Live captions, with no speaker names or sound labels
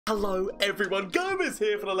Hello everyone, Gomez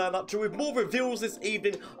here for the LAN Party with more reveals this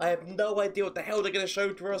evening. I have no idea what the hell they're going to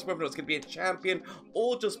show to us, whether it's going to be a champion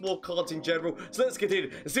or just more cards in general. So let's get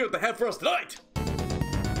in and see what they have for us tonight.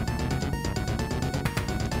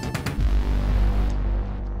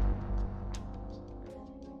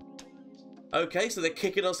 Okay, so they're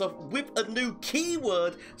kicking us off with a new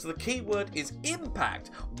keyword. So the keyword is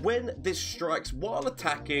impact. When this strikes while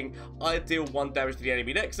attacking, I deal 1 damage to the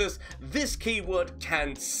enemy nexus. This keyword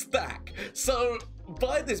can stack. So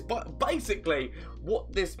by this, basically,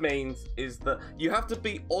 what this means is that you have to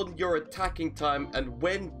be on your attacking time, and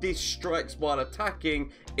when this strikes while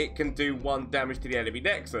attacking, it can do 1 damage to the enemy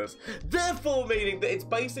nexus. Therefore, meaning that it's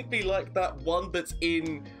basically like that one that's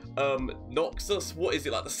in Noxus, what is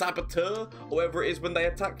it, like the Saboteur, or whatever it is. When they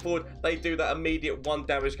attack forward, they do that immediate 1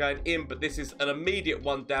 damage going in, but this is an immediate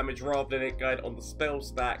 1 damage rather than it going on the spell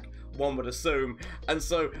stack, one would assume. And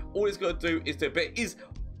so all it's got to do is do it, but it is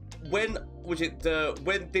when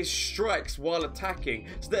this strikes while attacking.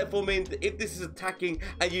 So therefore means that if this is attacking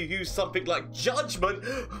and you use something like Judgment,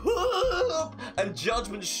 and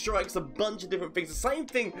Judgment strikes a bunch of different things. The same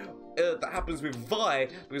thing that happens with Vi,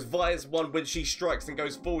 because Vi is one when she strikes and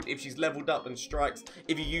goes forward. If she's leveled up and strikes,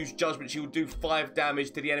 if you use Judgment, she will do 5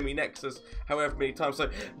 damage to the enemy nexus however many times. So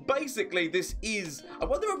basically this is, I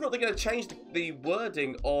wonder if not they're going to change the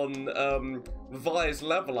wording on Vi's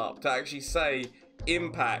level up to actually say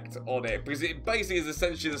impact on it, because it basically is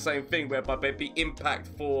essentially the same thing, whereby it'd be impact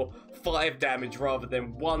for 5 damage rather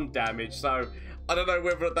than 1 damage. So I don't know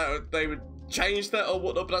whether they would change that or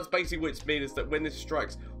whatnot, but that's basically what it's mean, is that when this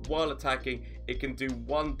strikes while attacking, it can do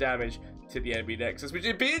 1 damage to the enemy nexus, which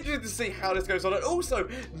it'd be interesting to see how this goes on. And also,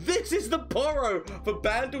 this is the Poro for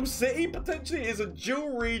Bandle City. Potentially is a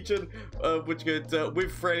dual region which could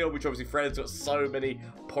with Freya, which obviously Freya's got so many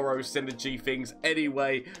Poro synergy things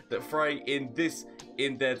anyway, that throwing in this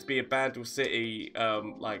in there to be a Bandle City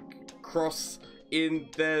like cross in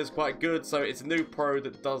there is quite good. So it's a new Poro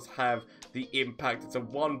that does have the impact. It's a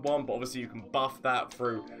 1/1, but obviously you can buff that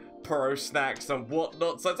through Poro snacks and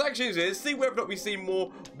whatnot. So it's actually interesting. Let's see whether or not we see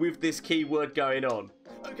more with this keyword going on.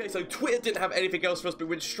 Okay, so Twitter didn't have anything else for us, but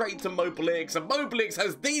went straight to Mobilix, and Mobilix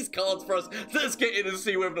has these cards for us. Let's get in and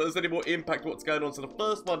see whether there's any more impact what's going on. So the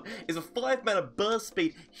first one is a 5-mana burst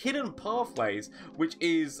speed hidden pathways, which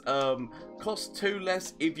is cost 2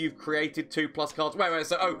 less if you've created 2+ cards. Wait,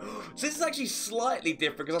 so this is actually slightly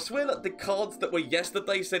different, because I swear that the cards that were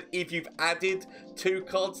yesterday said if you've added 2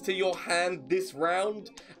 cards to your hand this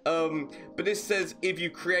round, but this says if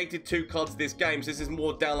you created 2 cards this game. So this is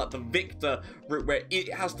more down like the Victor route, where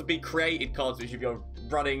it has to be created cards, which if you're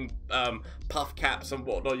running puff caps and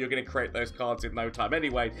whatnot, you're going to create those cards in no time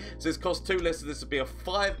anyway. So this costs 2 less, so this would be a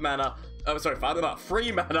 5-mana, oh sorry,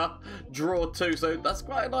 3 mana, draw 2. So that's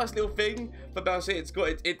quite a nice little thing for Bandle City. It's got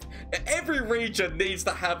it. Every region needs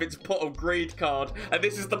to have its pot of greed card, and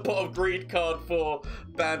this is the pot of greed card for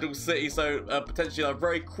Bandle City. So potentially a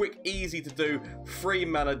very quick, easy to do 3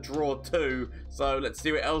 mana, draw 2. So let's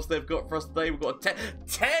see what else they've got for us today. We've got a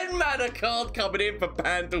 10 mana card coming in for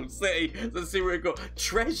Bandle City. Let's see what we've got.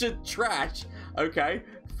 Treasure Trash. Okay,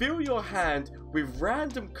 fill your hand with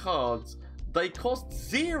random cards. They cost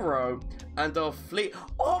 0 and are fleet.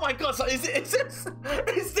 Oh my god, so is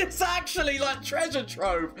this actually like Treasure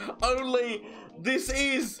Trove? Only this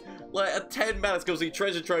is like a 10 mana. Because the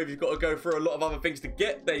Treasure Trove, you've got to go through a lot of other things to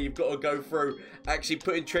get there. You've got to go through actually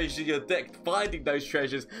putting treasures in your deck, finding those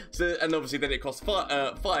treasures. So, and obviously then it costs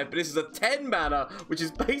 5. But this is a 10 mana, which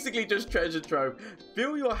is basically just Treasure Trove.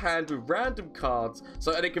 Fill your hand with random cards.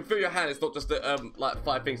 So, and it can fill your hand. It's not just like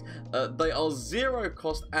 5 things. They are 0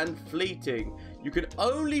 cost and fleeting. You can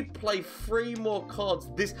only play 3 more cards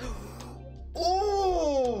this.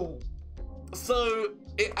 Oh, so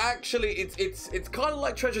it actually it's kind of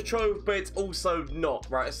like Treasure Trove, but it's also not,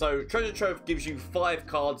 right? So Treasure Trove gives you 5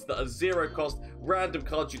 cards that are 0 cost, random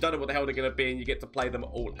cards. You don't know what the hell they're going to be, and you get to play them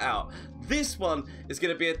all out. This one is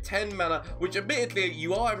going to be a 10 mana, which admittedly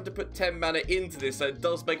you are having to put 10 mana into this, so it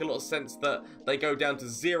does make a lot of sense that they go down to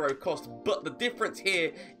 0 cost. But the difference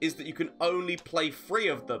here is that you can only play 3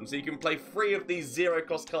 of them, so you can play 3 of these 0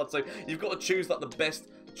 cost cards. So you've got to choose like the best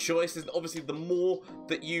choices. Obviously, the more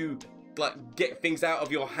that you like get things out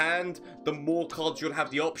of your hand, the more cards you'll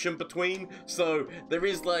have the option between. So there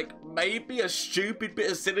is like maybe a stupid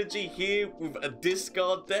bit of synergy here with a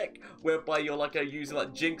discard deck, whereby you're like using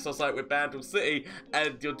like Jinx or something with Bandle City,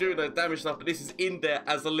 and you're doing the damage stuff, but this is in there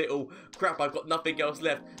as a little crap. I've got nothing else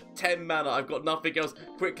left, 10 mana, I've got nothing else,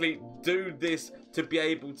 quickly do this to be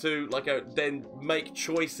able to like then make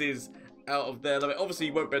choices out of there. I mean, obviously,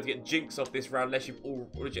 you won't be able to get Jinx off this round unless you've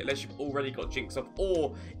already got Jinx off,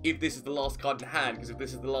 or if this is the last card in hand. Because if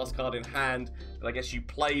this is the last card in hand, then I guess you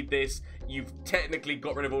played this. You've technically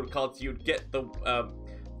got rid of all the cards. So you'd get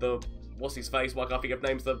the what's his face? Well, I can't think of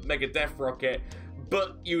names. The Mega Death Rocket.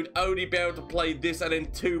 But you'd only be able to play this and then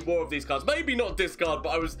 2 more of these cards. Maybe not discard, but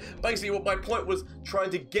I was basically, what my point was,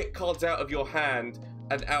 trying to get cards out of your hand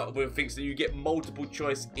and out of things so you get multiple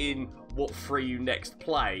choice in what 3 you next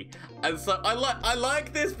play. And so I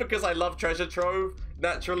like this because I love Treasure Trove,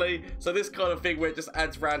 naturally. So this kind of thing where it just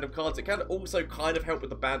adds random cards, it can also kind of help with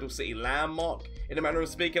the Bandle City landmark, in a manner of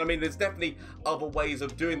speaking. I mean, there's definitely other ways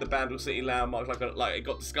of doing the Bandle City landmark, like it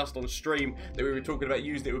got discussed on stream that we were talking about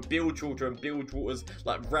using it with Bilgewater, and Bilgewater's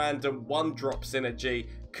like random 1-drop synergy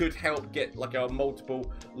could help get like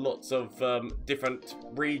lots of different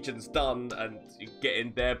regions done and get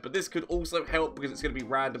in there. But this could also help because it's going to be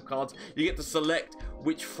random cards. You get to select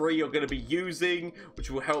which 3 you're going to be using, which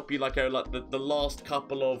will help you like the last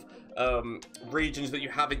couple of regions that you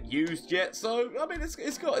haven't used yet. So I mean,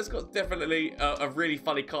 it's got definitely a really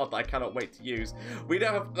funny card that I cannot wait to use. We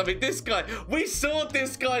now have, I mean, this guy, we saw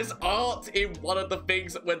this guy's art in one of the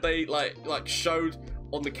things when they like showed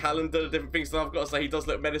on the calendar, the different things. So I've got to say, he does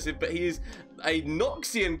look menacing, but he is a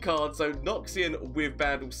Noxian card. So Noxian with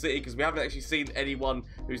Bandle City, because we haven't actually seen anyone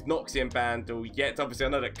who's Noxian Bandle yet. Obviously, I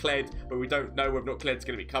know that Kled, but we don't know whether or not Kled's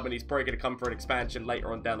going to be coming. He's probably going to come for an expansion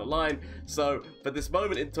later on down the line. So for this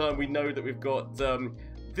moment in time, we know that we've got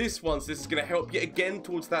this one, so this is going to help yet again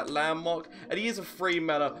towards that landmark, and he is a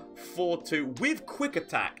 3-mana 4/2 with quick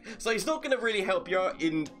attack, so he's not going to really help you out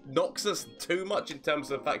in Noxus too much in terms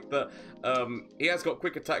of the fact that he has got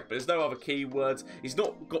quick attack, but there's no other keywords. He's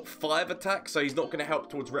not got 5 attacks, so he's not going to help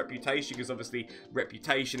towards reputation, because obviously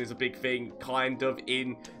reputation is a big thing kind of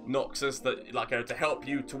in Noxus, that like to help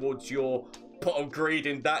you towards your pot of greed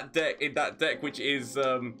in that deck, which is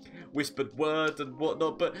Whispered Word and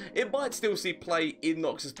whatnot. But it might still see play in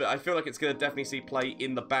Noxus, but I feel like it's going to definitely see play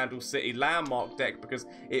in the Bandle City landmark deck, because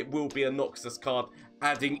it will be a Noxus card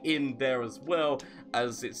adding in there as well,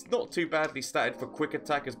 as it's not too badly statted for quick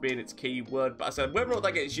attack as being its keyword. But I said whether or not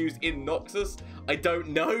that gets used in Noxus, I don't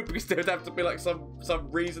know, because there would have to be like some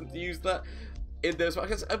reason to use that in there.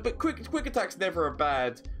 But quick attack's never a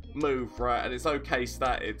bad move, right? And it's okay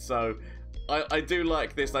statted, so I do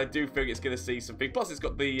like this. I do think it's going to see something. Plus, it's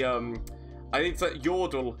got the I need to say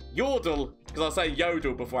Yordle, because I was saying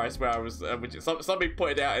Yodel before. I swear I was, which somebody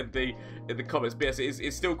pointed out in the comments. But yes,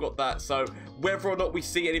 it's still got that. So whether or not we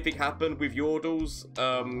see anything happen with Yordles,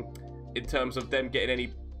 in terms of them getting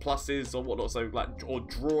any pluses or whatnot, so like, or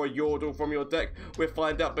draw a Yordle from your deck, we'll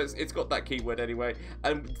find out. But it's got that keyword anyway.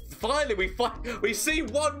 And finally we see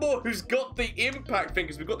one more who's got the impact thing,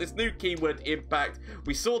 because we've got this new keyword impact.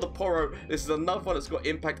 We saw the Poro. This is another one that's got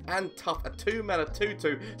impact and tough, a 2-mana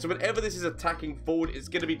 2/2. So whenever this is attacking forward, it's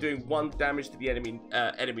going to be doing 1 damage to the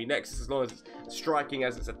enemy nexus, as long as it's striking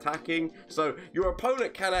as it's attacking. So your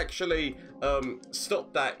opponent can actually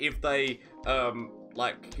stop that if they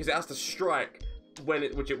because it has to strike when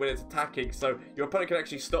it's attacking. So your opponent can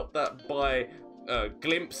actually stop that by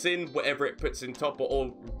glimpsing whatever it puts in top,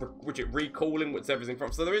 or recalling whatever's in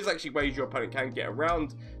front. So there is actually ways your opponent can get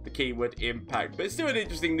around the keyword impact, but it's still an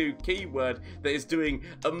interesting new keyword that is doing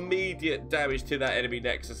immediate damage to that enemy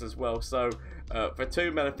nexus as well. So for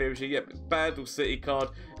 2-mana fusion, yep, Bandle City card.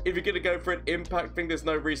 If you're going to go for an impact thing, there's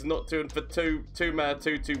no reason not to. And for 2-mana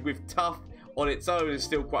 2/2 with tough on its own is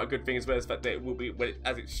still quite a good thing, as well as the fact that it will be,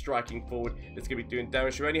 as it's striking forward, it's going to be doing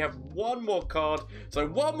damage. We only have 1 more card, so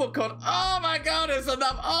 1 more card. Oh my god, it's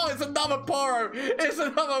another Poro. It's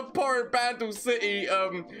another Poro Bandle City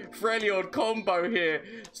Freljord combo here.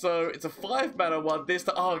 So it's a 5-mana one this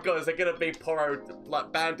time. Oh god, is there going to be Poro,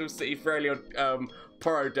 like Bandle City Freljord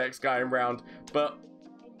Poro decks going around? But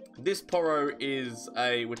this Poro is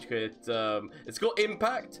a, it's got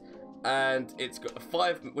impact, and it's got a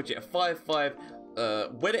 5/5.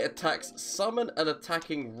 When it attacks, summon an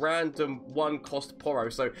attacking random 1-cost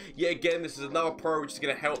Poro. So yet again, this is another Poro which is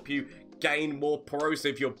going to help you gain more Poro. So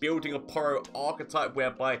if you're building a Poro archetype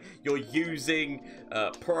whereby you're using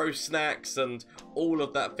Poro snacks and all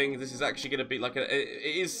of that thing, this is actually going to be like it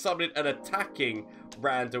is summoning an attacking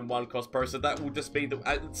random 1-cost Poro. So that will just be the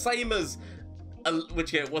same as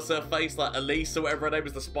what's her face, like Elise or whatever her name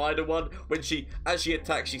is, the spider one. When as she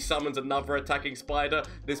attacks, she summons another attacking spider.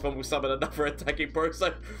 This one will summon another attacking Poro.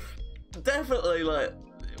 So definitely, like,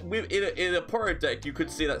 in a Poro deck, you could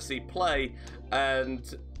see that play.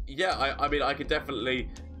 And yeah, I mean, I could definitely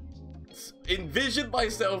envision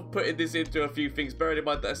myself putting this into a few things, bearing in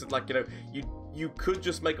mind that I said, like, you could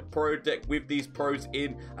just make a Poro deck with these Poros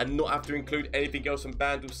in and not have to include anything else from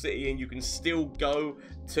Bandle City, and you can still go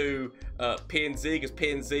to PNZ, because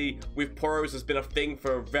PNZ with Poros has been a thing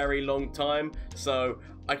for a very long time. So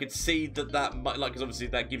I could see that might, like, because obviously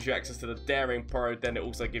that gives you access to the Daring Poro, then it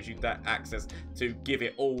also gives you that access to give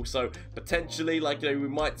it all. So potentially, like, you know, we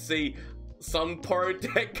might see some Poro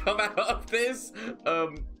deck come out of this,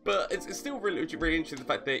 but it's still really interesting the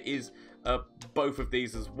fact there is both of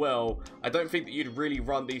these as well. I don't think that you'd really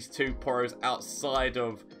run these two Poros outside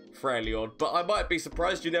of Freljord, but I might be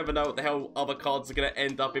surprised. You never know what the hell other cards are going to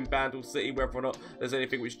end up in Bandle City, whether or not there's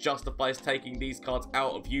anything which justifies taking these cards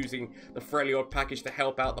out of using the Freljord package to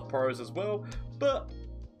help out the Poros as well. But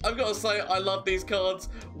I've got to say, I love these cards.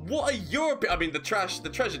 What are your... I mean, the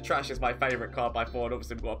Treasure Trash is my favourite card by far, and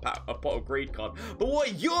obviously we've got a Pot of Greed card. But what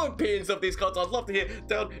are your opinions of these cards? I'd love to hear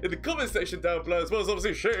down in the comment section down below, as well as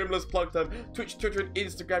obviously shameless plug time. Twitch, Twitter, and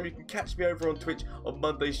Instagram. You can catch me over on Twitch on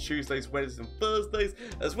Mondays, Tuesdays, Wednesdays, and Thursdays,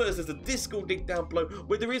 as well as there's a Discord link down below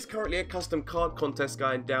where there is currently a custom card contest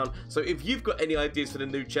going down. So if you've got any ideas for the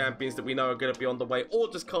new champions that we know are going to be on the way,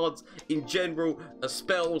 or just cards in general,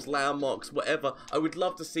 spells, landmarks, whatever, I would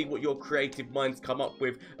love to see what your creative minds come up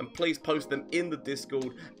with, and please post them in the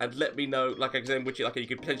Discord and let me know, like I said, which you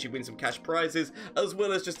could potentially win some cash prizes, as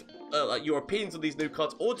well as just like your opinions on these new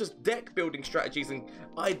cards, or just deck building strategies and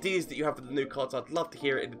ideas that you have for the new cards. I'd love to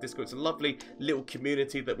hear it in the Discord. It's a lovely little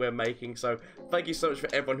community that we're making, so thank you so much for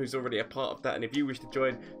everyone who's already a part of that, and if you wish to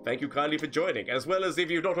join, thank you kindly for joining, as well as if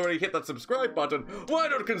you've not already hit that subscribe button, why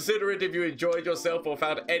not consider it if you enjoyed yourself or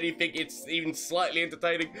found anything it's even slightly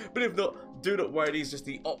entertaining. But if not, do not worry, these are just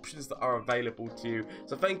the options that are available to you.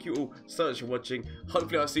 So thank you all so much for watching.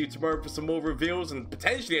 Hopefully I'll see you tomorrow for some more reveals and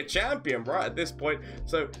potentially a champion right at this point.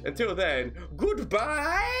 So until then,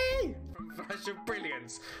 goodbye! From flash of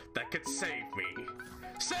brilliance that could save me.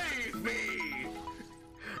 Save me!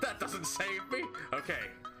 That doesn't save me. Okay.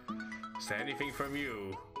 Is there anything from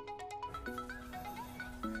you?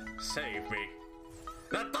 Save me.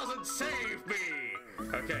 That doesn't save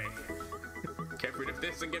me! Okay. Get rid of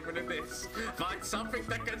this and get rid of this. Find something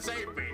that can save me.